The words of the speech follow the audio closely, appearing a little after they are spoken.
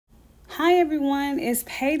Hi everyone, it's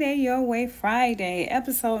Payday Your Way Friday,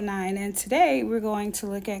 episode 9, and today we're going to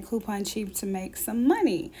look at Coupon Cheap to make some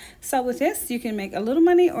money. So with this, you can make a little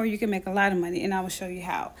money or you can make a lot of money, and I will show you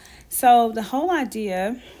how. So the whole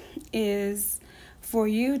idea is for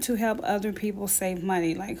you to help other people save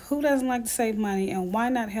money. Like, who doesn't like to save money, and why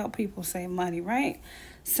not help people save money, right?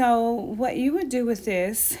 So what you would do with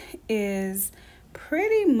this is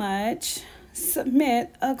pretty much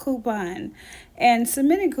submit a coupon, and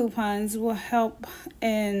submitting coupons will help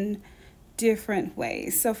in different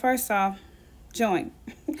ways. So first off, join.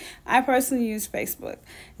 I personally use Facebook.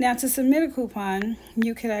 Now, to submit a coupon,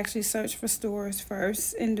 you could actually search for stores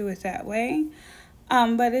first and do it that way.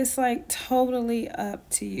 But it's like totally up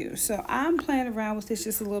to you. So I'm playing around with this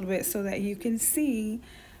just a little bit so that you can see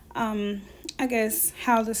I guess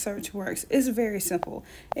how the search works. It's very simple.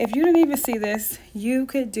 If you didn't even see this, you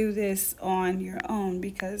could do this on your own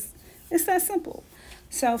because it's that simple.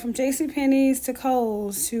 So from JCPenney's to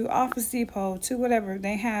Kohl's to Office Depot to whatever,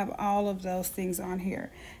 they have all of those things on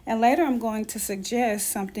here. And later I'm going to suggest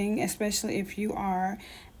something, especially if you are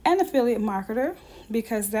an affiliate marketer,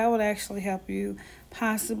 because that would actually help you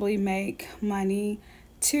possibly make money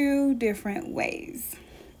two different ways.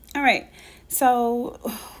 All right, so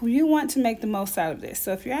you want to make the most out of this.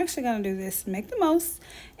 So if you're actually going to do this, make the most.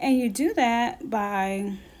 And you do that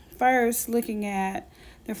by first looking at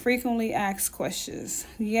the frequently asked questions.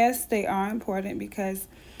 Yes, they are important because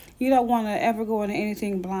you don't want to ever go into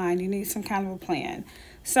anything blind. You need some kind of a plan.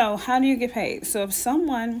 So how do you get paid? So if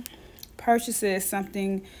someone purchases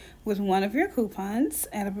something with one of your coupons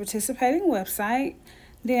at a participating website,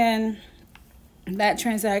 then that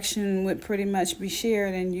transaction would pretty much be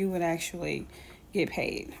shared and you would actually get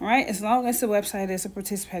paid, right? As long as the website is a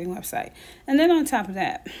participating website. And then on top of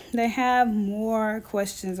that, they have more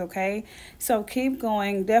questions, okay? So keep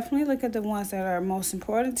going. Definitely look at the ones that are most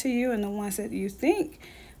important to you, and the ones that you think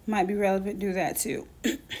might be relevant, do that too.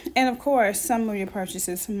 And of course, some of your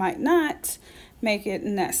purchases might not make it,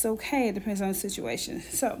 and that's okay. It depends on the situation.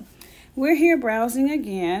 So we're here browsing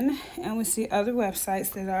again, and we see other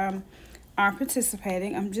websites that are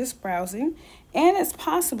participating. I'm just browsing, and it's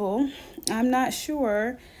possible, I'm not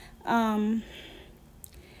sure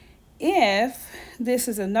if this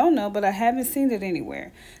is a no-no, but I haven't seen it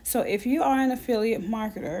anywhere. So if you are an affiliate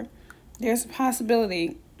marketer, there's a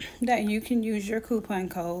possibility that you can use your coupon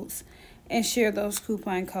codes and share those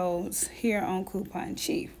coupon codes here on Coupon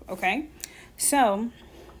Cheap, okay? So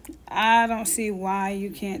I don't see why you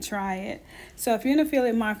can't try it. So if you're an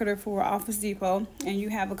affiliate marketer for Office Depot and you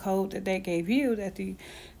have a code that they gave you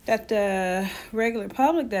that the regular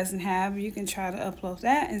public doesn't have, you can try to upload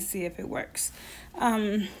that and see if it works.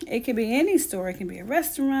 It can be any store. It can be a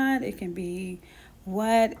restaurant. It can be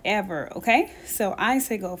whatever, okay? So I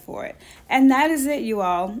say go for it. And that is it, you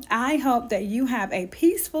all. I hope that you have a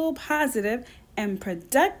peaceful, positive, and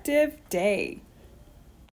productive day.